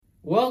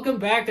Welcome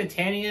back to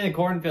Tanning in the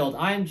Cornfield.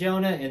 I'm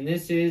Jonah, and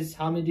this is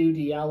Hamidou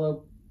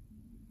Diallo.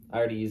 I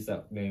already used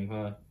that name,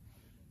 huh?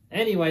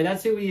 Anyway,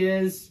 that's who he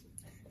is.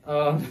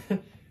 Do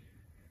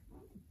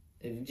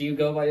you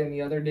go by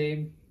any other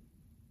name?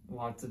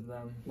 Lots of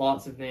them.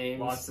 Lots of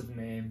names. Lots of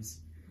names.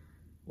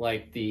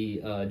 Like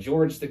the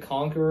George the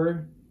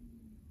Conqueror.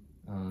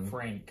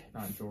 Frank,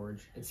 not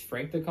George. It's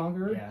Frank the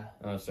Conqueror? Yeah.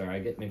 Oh, sorry, I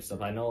get mixed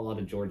up. I know a lot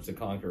of George the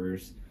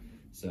Conquerors,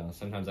 so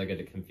sometimes I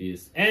get it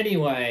confused.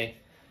 Anyway,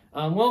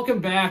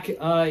 welcome back.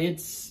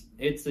 It's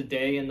a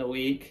day in the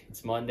week.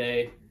 It's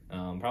Monday.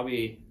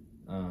 Probably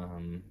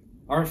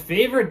our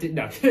favorite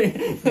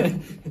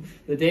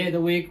the day of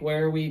the week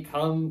where we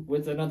come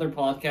with another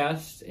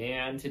podcast.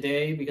 And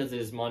today, because it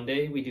is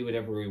Monday, we do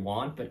whatever we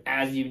want. But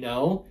as you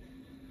know,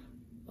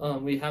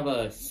 we have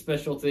a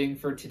special thing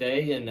for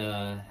today, and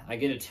I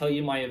get to tell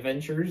you my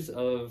adventures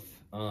of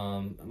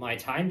my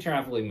time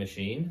traveling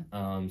machine.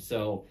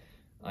 So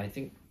I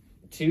think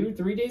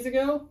 2-3 days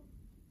ago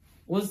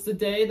was the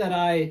day that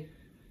I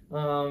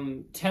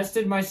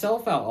tested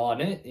myself out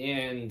on it,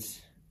 and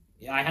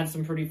I had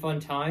some pretty fun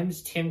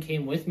times. Tim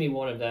came with me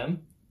one of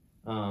them,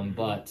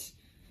 but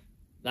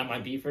that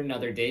might be for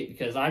another date,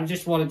 because I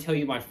just want to tell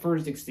you my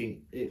first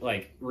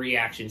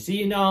reaction. So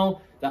you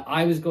know that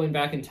I was going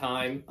back in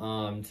time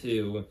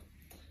to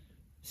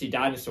see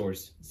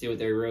dinosaurs, see what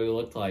they really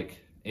looked like,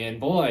 and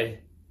boy,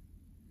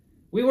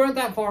 we weren't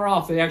that far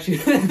off. They actually,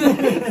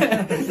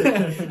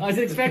 I was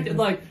expecting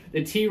like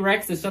the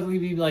T-Rex to suddenly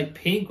be like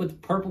pink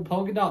with purple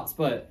polka dots,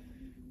 but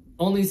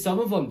only some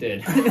of them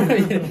did.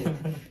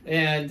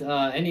 And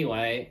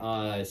anyway,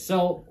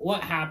 so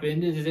what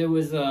happened is it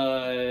was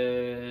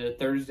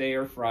Thursday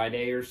or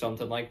Friday or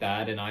something like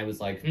that, and I was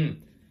like,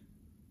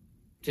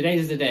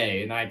 today's the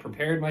day. And I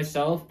prepared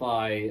myself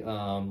by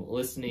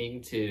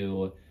listening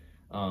to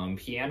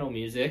piano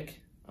music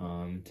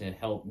to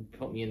help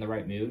put me in the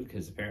right mood,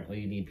 because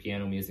apparently you need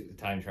piano music to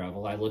time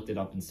travel. I looked it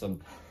up in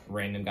some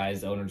random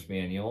guy's owner's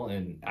manual,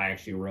 and I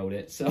actually wrote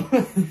it. So,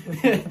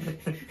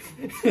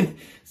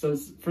 so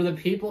for the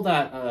people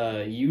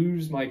that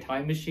use my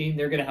time machine,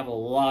 they're gonna have a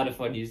lot of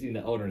fun using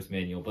the owner's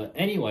manual. But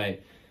anyway,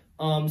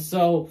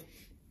 so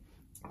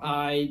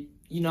I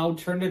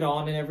turned it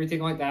on and everything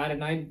like that,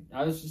 and I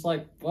was just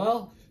like,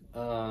 well,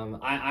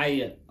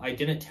 I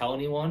didn't tell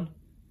anyone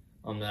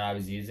that I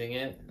was using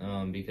it,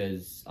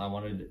 because I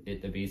wanted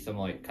it to be some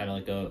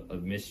kind of a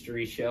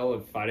mystery show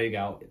of finding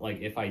out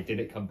if I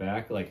didn't come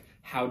back,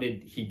 how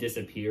did he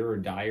disappear or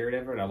die or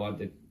whatever, and I wanted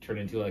to turn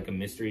into a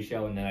mystery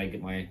show, and then I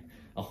get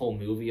a whole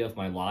movie of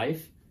my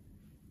life.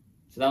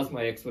 So that was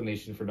my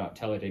explanation for not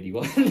telling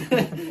anyone.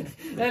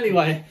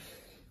 Anyway,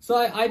 so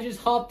I just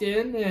hopped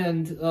in,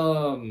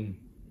 and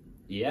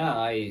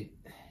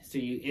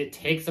it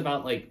takes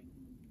about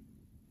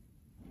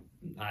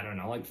I don't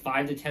know,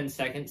 5 to 10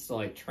 seconds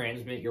to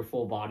transmit your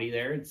full body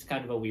there. It's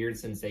kind of a weird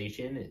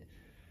sensation.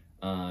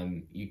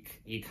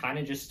 You kind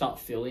of just stop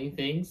feeling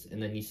things, and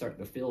then you start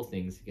to feel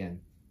things again.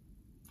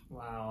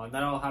 Wow, and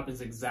that all happens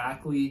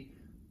exactly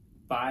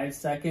 5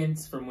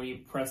 seconds from when you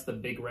press the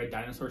big red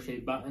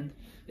dinosaur-shaped button?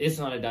 It's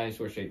not a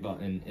dinosaur-shaped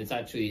button. It's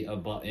actually a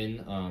button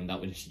that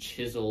was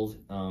chiseled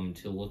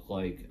to look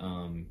like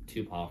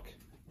Tupac.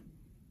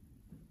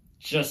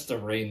 Just a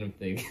random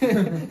thing.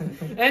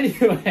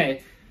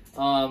 Anyway,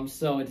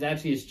 so it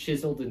actually is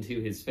chiseled into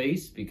his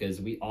face,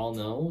 because we all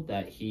know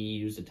that he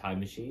used a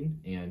time machine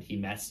and he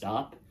messed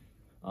up,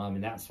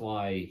 and that's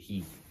why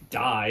he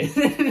died.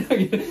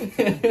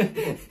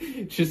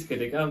 Just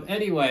kidding.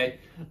 Anyway,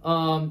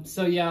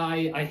 so yeah,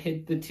 I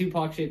hit the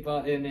Tupac shaped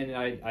button, and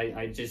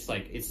I just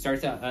it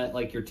starts out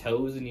at your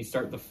toes, and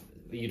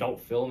you don't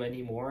film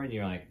anymore, and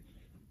you're like,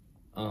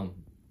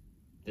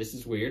 this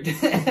is weird.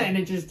 And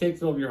it just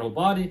takes over your whole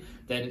body.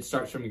 Then it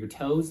starts from your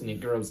toes and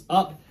it grows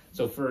up.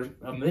 So for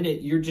a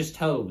minute, you're just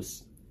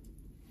toes.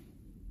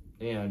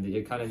 And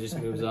it kind of just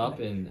moves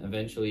up, and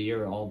eventually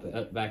you're all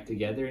back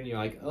together, and you're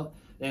like, oh.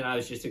 Then I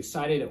was just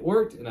excited it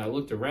worked, and I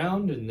looked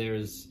around, and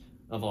there's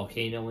a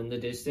volcano in the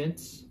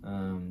distance.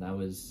 That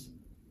was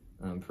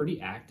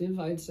pretty active,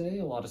 I'd say.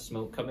 A lot of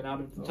smoke coming out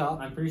of the top.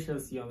 I'm pretty sure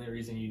that's the only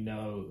reason you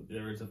know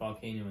there was a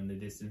volcano in the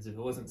distance. If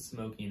it wasn't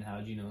smoking,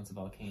 how'd you know it's a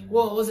volcano?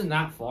 Well, it wasn't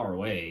that far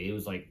away. It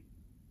was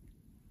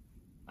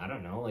I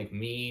don't know,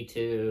 me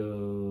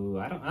to,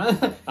 I don't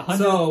know.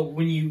 So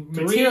when you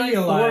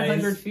materialize,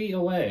 400 feet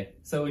away.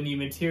 So when you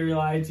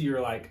materialize, you're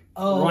like,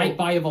 oh, right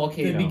by a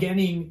volcano. The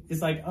beginning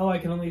is oh, I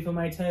can only feel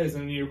my toes.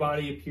 And when your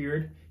body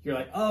appeared, you're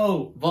like,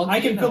 oh, volcano.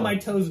 I can feel my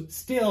toes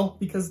still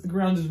because the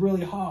ground is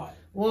really hot.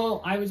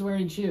 Well, I was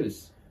wearing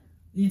shoes.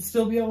 You'd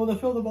still be able to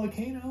feel the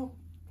volcano.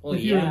 Well,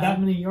 if you're that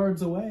many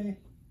yards away.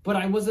 But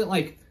I wasn't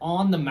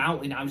on the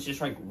mountain. I was just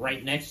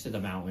right next to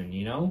the mountain,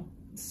 you know?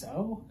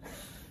 So?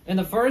 And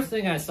the first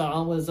thing I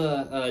saw was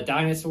a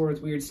dinosaur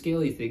with weird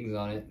scaly things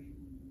on it.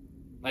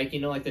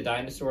 The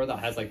dinosaur that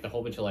has the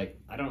whole bunch of I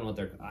don't know what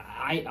they're...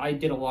 I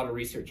did a lot of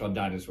research on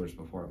dinosaurs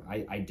before.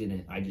 I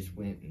didn't. I just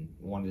went and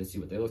wanted to see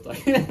what they looked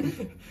like.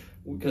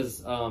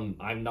 Because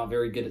I'm not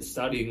very good at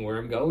studying where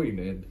I'm going.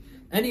 And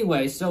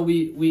Anyway, so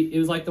we it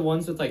was like the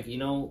ones with like, you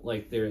know,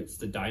 like it's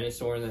the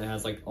dinosaur and then it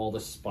has like all the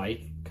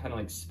spike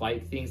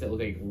things that look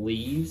like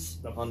leaves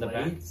on the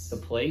back. The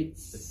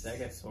plates. The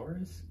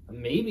Stegosaurus?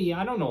 Maybe,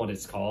 I don't know what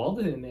it's called.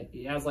 And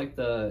it has like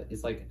it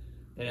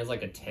has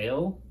like a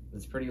tail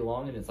that's pretty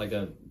long and it's like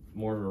a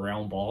more of a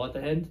round ball at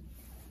the end.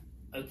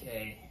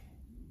 Okay.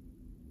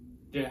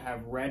 Did it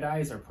have red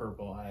eyes or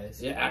purple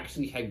eyes? It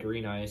actually had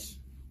green eyes.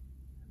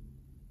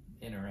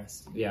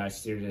 Interesting. Yeah, I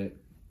steered it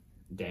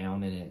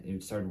down and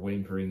it started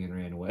whimpering and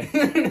ran away.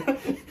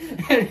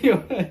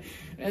 Anyway,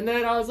 and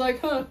then I was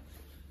like, huh.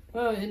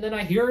 And then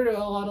I heard a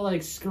lot of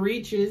like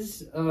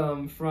screeches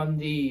from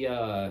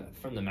the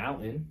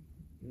mountain.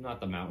 Not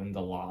the mountain,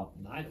 the lava.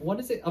 What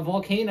is it? A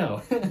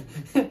volcano.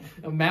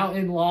 A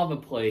mountain lava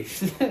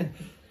place.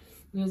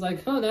 It was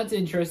like, huh, that's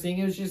interesting.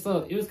 It was just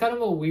it was kind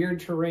of a weird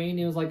terrain.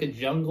 It was like a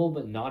jungle,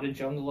 but not a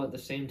jungle at the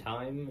same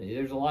time.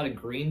 There's a lot of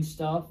green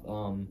stuff.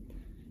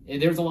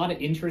 There's a lot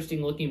of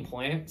interesting looking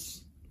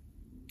plants.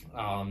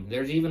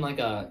 There's even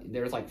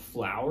there's like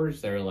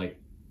flowers that are like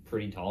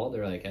pretty tall.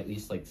 They're like at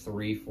least like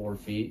 3-4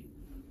 feet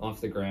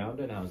off the ground.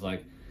 And I was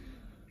like,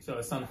 so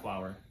a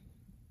sunflower.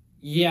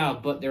 Yeah,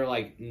 but they're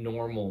like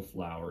normal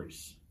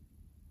flowers.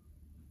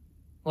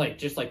 Like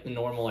just like the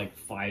normal like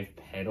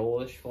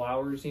 5-petal-ish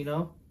flowers, you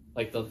know?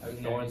 Like the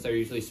ones that are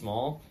usually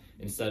small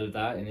instead of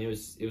that. And it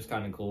was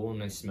kind of cool.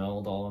 And I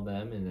smelled all of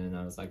them. And then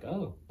I was like,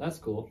 oh, that's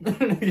cool.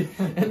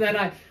 And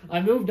then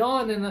I moved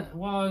on. And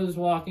while I was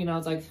walking, I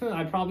was like,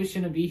 I probably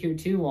shouldn't be here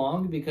too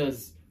long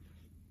because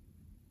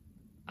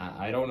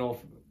I don't know if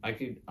I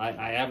could.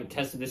 I haven't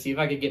tested to see if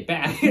I could get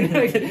back.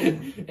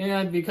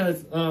 And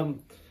because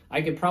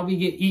I could probably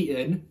get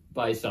eaten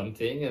by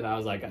something. And I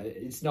was like,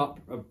 it's not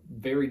a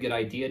very good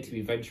idea to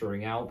be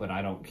venturing out, but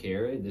I don't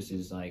care. This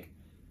is like,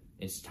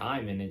 it's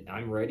time and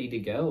I'm ready to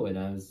go. And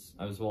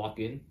I was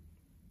walking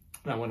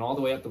and I went all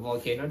the way up the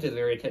volcano to the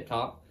very tip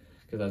top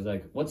because I was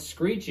like, what's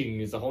screeching?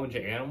 Is a whole bunch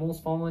of animals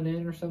falling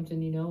in or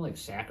something, you know, like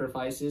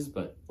sacrifices,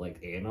 but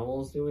like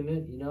animals doing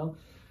it, you know?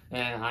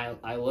 And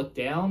I looked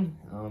down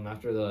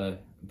after the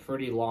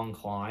pretty long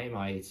climb.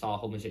 I saw a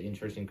whole bunch of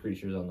interesting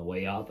creatures on the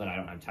way up, but I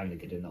don't have time to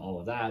get into all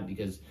of that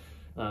because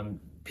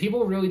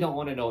people really don't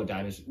want to know what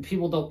dinosaurs.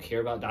 People don't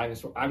care about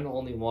dinosaurs. I'm the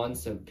only one,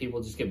 so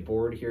people just get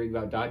bored hearing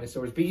about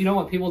dinosaurs. But you know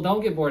what? People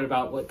don't get bored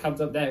about what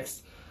comes up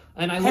next.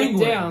 And I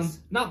looked down.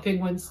 Not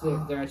penguins.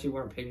 There actually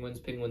weren't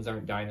penguins. Penguins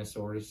aren't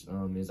dinosaurs.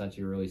 It's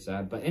actually really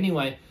sad. But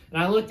anyway, and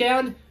I looked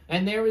down,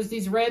 and there was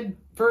these red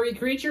furry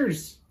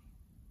creatures.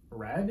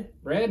 Red?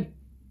 Red.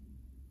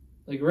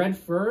 Like red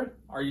fur.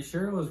 Are you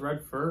sure it was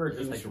red fur or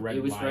just like red?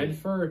 It was red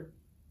fur.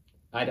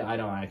 I don't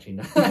actually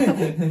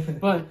know.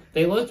 But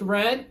they looked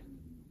red.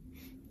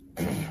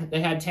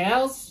 They had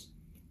tails.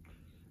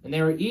 And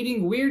they were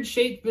eating weird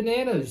shaped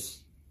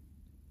bananas.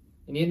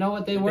 And you know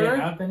what they were? They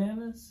have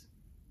bananas?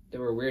 They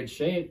were weird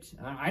shaped.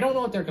 I don't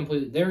know what they're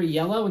completely. They were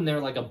yellow and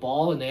they're like a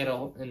ball, and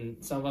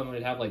and some of them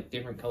would have like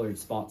different colored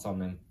spots on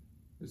them.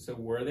 So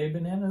were they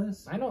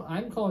bananas?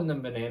 I'm calling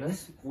them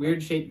bananas.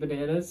 Weird shaped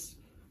bananas.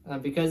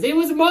 Because it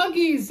was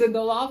monkeys and the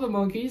lava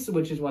monkeys,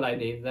 which is what I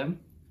named them.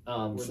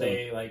 Were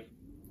they like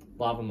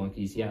lava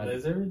monkeys? Yeah.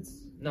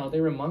 Lizards? No, they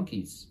were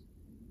monkeys.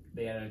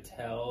 They had a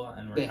tail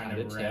and were kind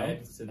of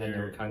red. So they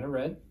were kind of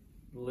red.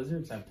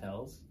 Lizards have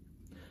tails.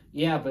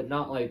 Yeah, but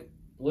not like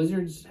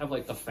lizards have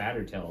like the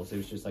fatter tails. It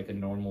was just like a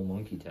normal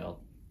monkey tail.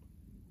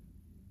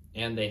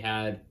 And they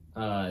have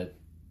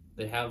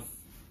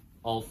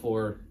all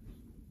 4.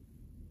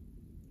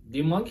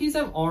 Do monkeys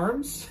have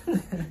arms?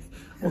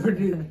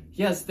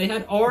 Yes, they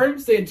had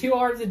arms. They had 2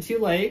 arms and 2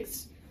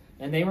 legs,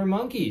 and they were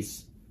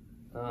monkeys.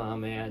 Oh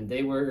man,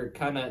 they were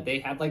they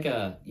had like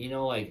the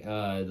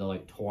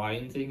like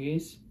twine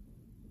thingies.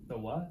 The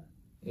what?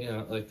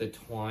 Yeah, like the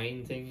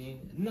twine thingy.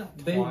 Not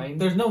twine.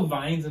 There's no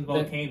vines in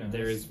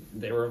volcanoes.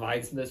 There were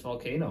vines in this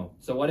volcano.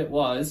 So what it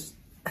was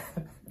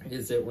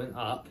is it went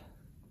up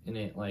and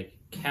it like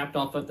capped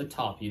off at the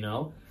top, you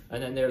know?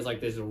 And then there's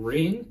like this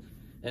ring,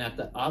 and at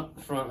the up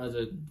front of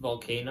the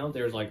volcano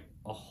there's like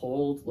a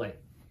whole like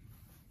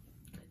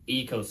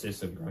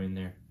ecosystem growing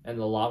there. And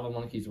the lava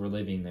monkeys were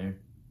living there.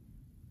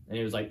 And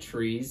it was like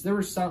trees. There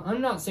were some,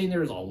 I'm not saying there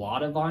was a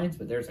lot of vines,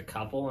 but there's a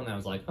couple, and I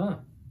was like, huh,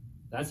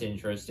 that's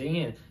interesting.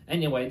 And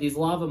anyway, these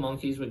lava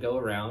monkeys would go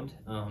around.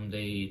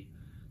 They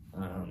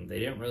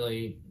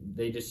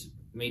just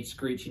made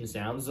screeching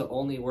sounds. The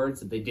only words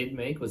that they did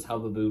make was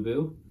hubba boo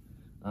boo.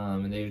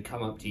 And they would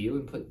come up to you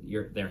and put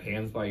their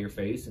hands by your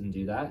face and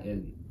do that.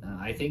 And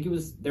I think it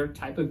was their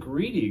type of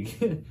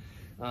greeting.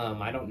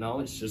 I don't know.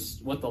 It's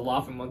just what the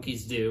lava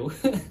monkeys do.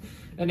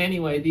 And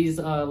anyway, these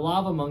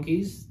lava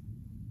monkeys,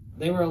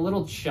 they were a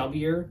little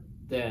chubbier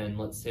than,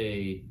 let's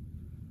say,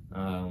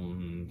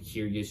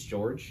 Curious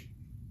George.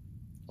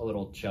 A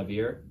little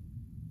chubbier.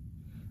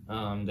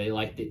 They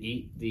like to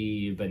eat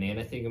the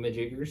banana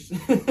thingamajiggers.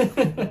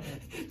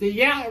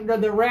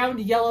 the round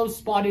yellow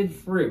spotted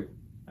fruit.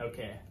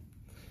 Okay.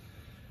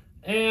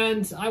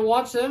 And I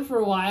watched them for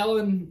a while,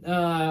 and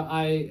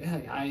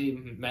I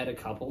met a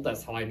couple.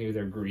 That's how I knew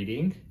their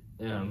greeting.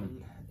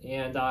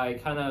 and I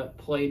kind of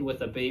played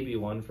with a baby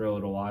one for a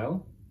little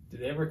while. Did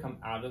they ever come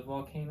out of the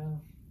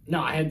volcano?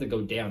 No, I had to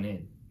go down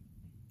in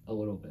a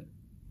little bit.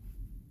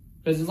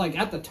 Because it's like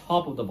at the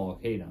top of the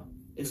volcano.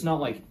 It's not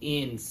like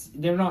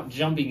they're not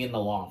jumping in the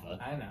lava.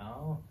 I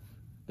know.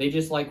 They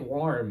just like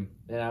warm.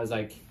 And I was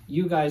like,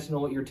 you guys know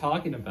what you're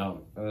talking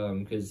about.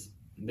 Because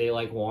they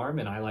like warm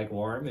and I like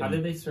warm. And how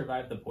did they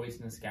survive the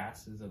poisonous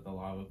gases that the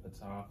lava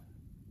puts off?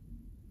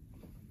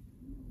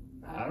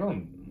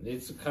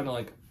 It's kind of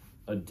like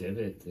a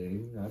divot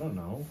thing. I don't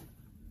know.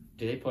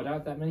 Did they put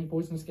out that many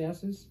poisonous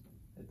gases?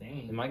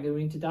 Dang. Am I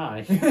going to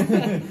die?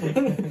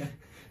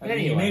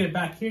 Anyway, you made it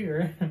back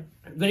here.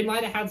 They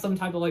might have had some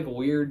type of like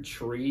weird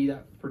tree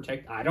that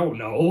protect. I don't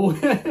know.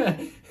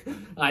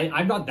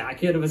 I'm not that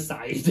kid of a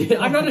scientist.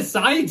 I'm not a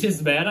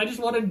scientist, man. I just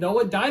want to know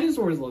what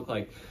dinosaurs look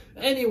like.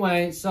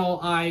 Anyway, so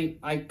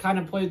I kind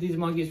of played with these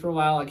monkeys for a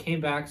while. I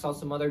came back, saw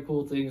some other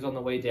cool things on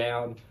the way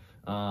down.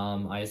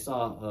 I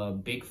saw a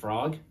big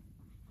frog.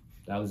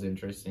 That was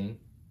interesting.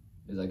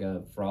 It was like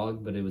a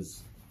frog, but it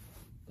was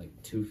like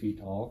 2 feet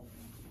tall.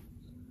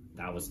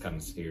 That was kind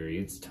of scary.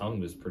 Its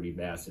tongue was pretty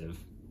massive.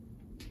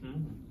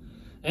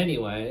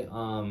 Anyway,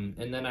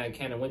 and then I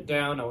kind of went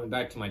down. I went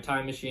back to my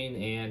time machine,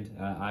 and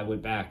I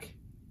went back,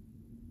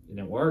 and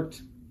it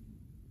worked.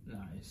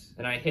 Nice.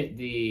 And I hit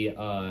the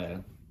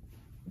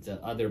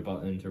other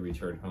button to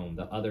return home.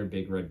 The other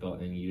big red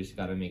button. You just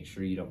got to make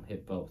sure you don't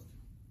hit both.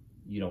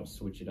 You don't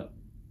switch it up.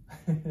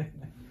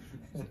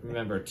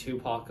 Remember,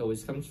 Tupac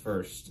always comes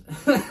first.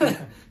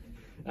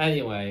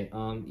 Anyway,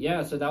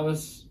 yeah. So that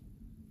was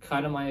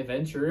kind of my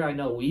adventure. I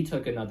know we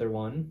took another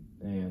one,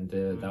 and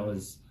that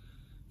was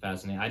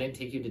fascinating. I didn't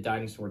take you to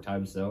Dinosaur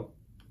Times though.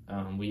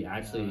 We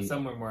actually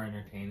somewhere more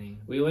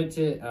entertaining. We went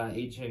to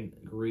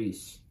ancient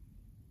Greece.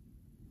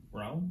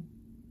 Rome?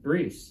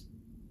 Greece.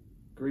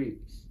 It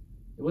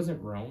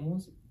wasn't Rome,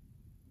 was it?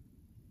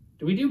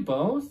 Did we do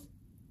both?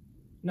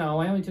 No,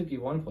 I only took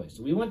you one place.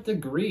 We went to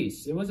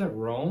Greece. It wasn't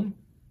Rome.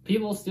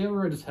 People still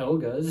wear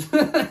togas.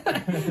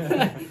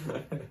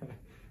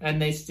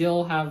 And they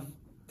still have...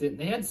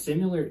 They had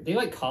similar... They,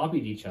 like,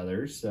 copied each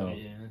other, so...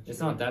 Yeah, it's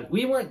not that...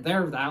 We weren't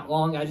there that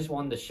long. I just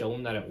wanted to show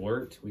them that it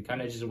worked. We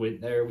kind of just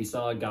went there. We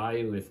saw a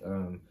guy with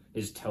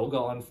his toga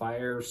on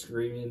fire,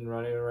 screaming,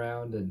 running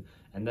around, and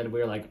then we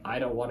were like, I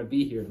don't want to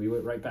be here. We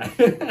went right back.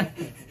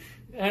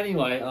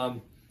 Anyway,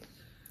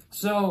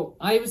 so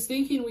I was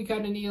thinking we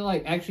kind of need to,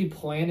 like, actually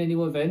plan a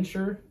new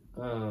adventure.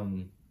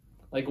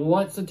 Like,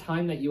 what's the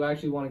time that you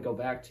actually want to go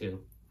back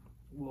to?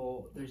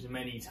 Well, there's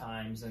many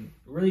times, and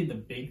really the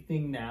big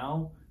thing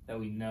now that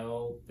we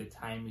know the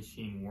time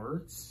machine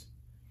works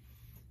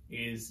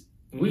is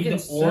we can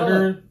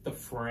order the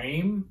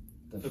frame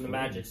for the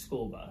Magic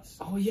School Bus.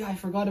 Oh yeah, I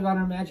forgot about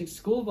our Magic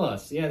School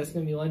Bus. Yeah, that's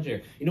gonna be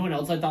legendary. You know what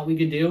else I thought we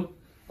could do?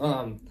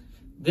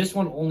 This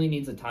one only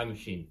needs a time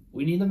machine.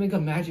 We need to make a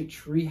magic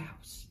tree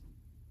house.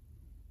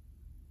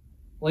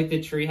 Like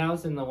the tree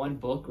house in the one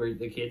book where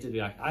the kids would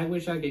be like, I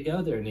wish I could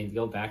go there, and they'd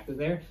go back to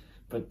there,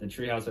 but the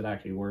tree house would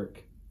actually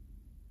work.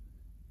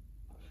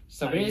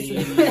 So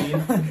basically,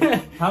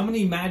 how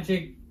many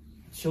magic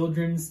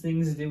children's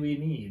things do we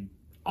need?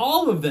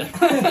 All of them.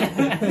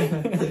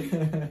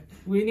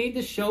 We need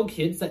to show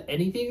kids that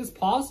anything is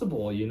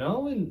possible, you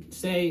know, and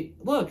say,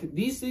 look,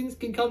 these things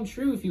can come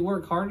true if you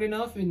work hard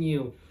enough and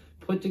you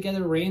put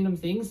together random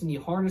things and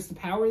you harness the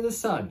power of the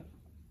sun.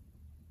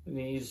 And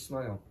then you just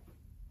smile.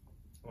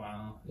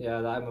 Wow. Yeah,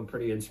 I'm a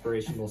pretty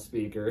inspirational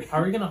speaker. How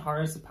are we going to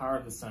harness the power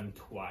of the sun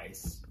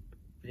twice?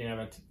 You're going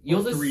to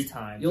have it 3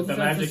 times. You'll the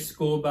Magic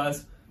School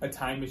Bus, a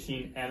time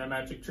machine, and a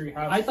magic tree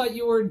house. I thought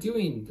you were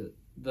doing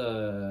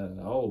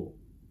oh,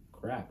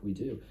 crap, we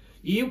do.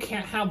 You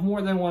can't have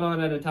more than one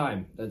on at a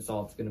time. That's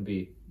all it's going to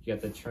be. You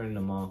have to turn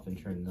them off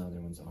and turn the other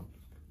ones on.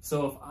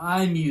 So if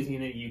I'm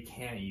using it, you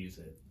can't use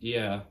it.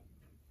 Yeah.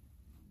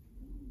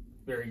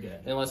 Very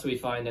good. Unless we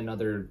find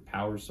another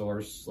power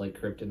source like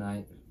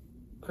kryptonite.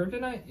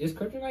 Is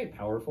kryptonite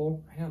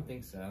powerful? I don't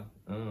think so.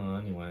 Oh,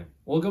 anyway.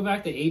 We'll go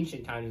back to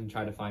ancient times and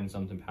try to find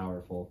something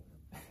powerful.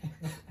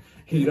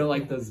 You know,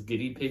 like those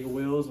guinea pig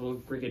wheels? We'll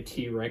bring a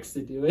T-Rex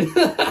to do it.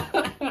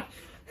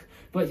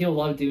 But he'll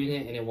love doing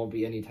it, and it won't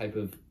be any type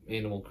of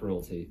animal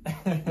cruelty.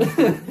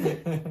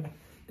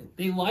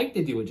 They like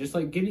to do it, just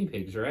like guinea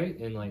pigs, right?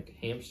 And like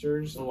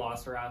hamsters.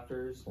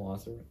 Velociraptors.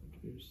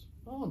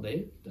 Oh,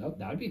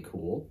 that'd be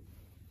cool.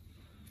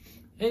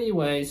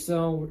 Anyway,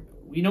 so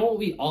you know what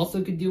we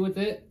also could do with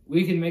it?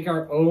 We can make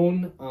our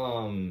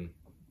own,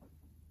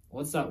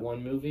 what's that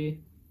one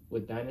movie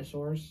with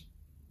dinosaurs?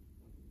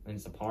 And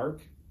it's a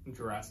park?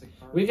 Jurassic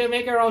Park. We can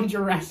make our own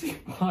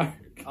Jurassic Park.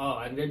 Oh,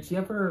 and did you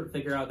ever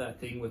figure out that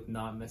thing with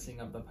not messing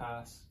up the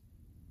past?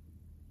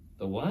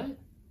 The what?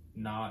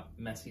 Not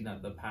messing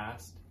up the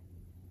past.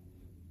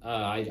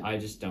 I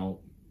just don't.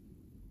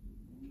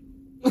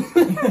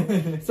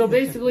 So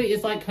basically,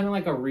 it's like kind of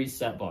like a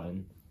reset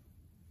button.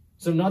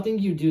 So nothing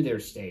you do there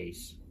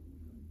stays.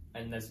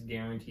 And that's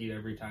guaranteed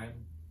every time?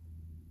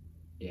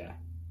 Yeah.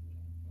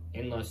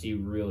 Unless you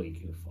really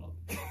goof up.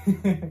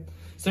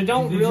 So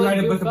don't Did really you write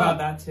a goof book about up.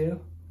 that too?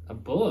 A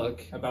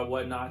book? About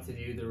what not to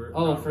do.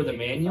 For the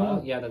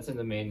manual? Yeah, that's in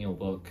the manual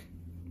book.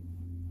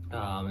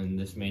 And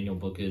this manual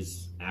book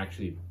is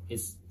actually,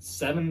 it's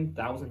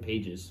 7,000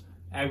 pages.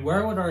 And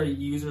where would our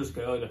users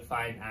go to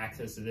find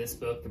access to this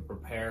book to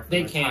prepare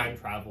for time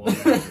travel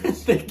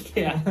adventures? They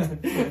can't.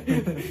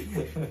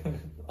 The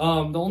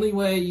only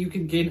way you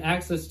can gain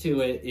access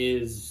to it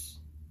is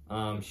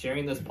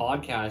sharing this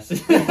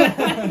podcast.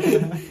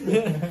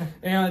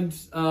 And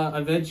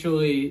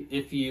eventually,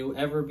 if you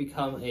ever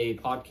become a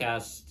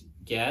podcast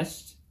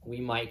guest, we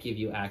might give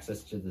you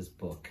access to this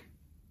book.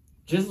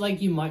 Just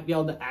like you might be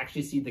able to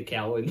actually see the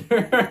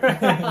calendar.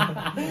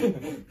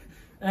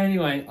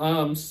 Anyway,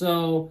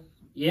 so...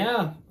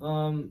 Yeah,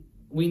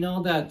 we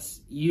know that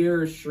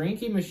your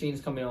shrinking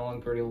machine's coming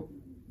along pretty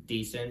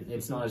decent.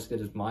 It's not as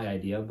good as my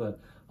idea, but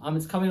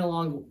it's coming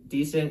along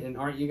decent. And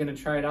aren't you going to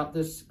try it out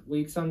this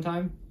week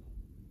sometime?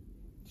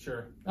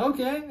 Sure.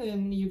 Okay,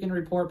 and you can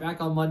report back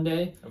on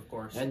Monday. Of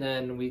course. And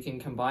then we can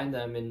combine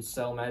them and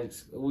sell Magic.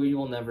 We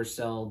will never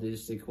sell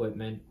this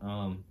equipment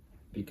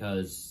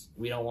because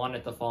we don't want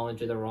it to fall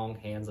into the wrong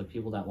hands of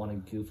people that want to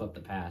goof up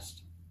the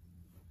past.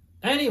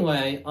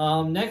 Anyway,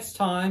 next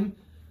time...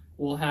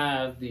 we'll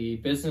have the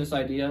business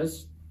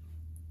ideas.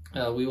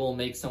 We will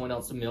make someone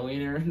else a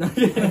millionaire.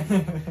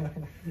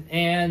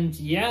 And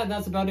yeah,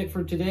 that's about it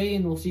for today,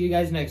 and we'll see you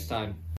guys next time.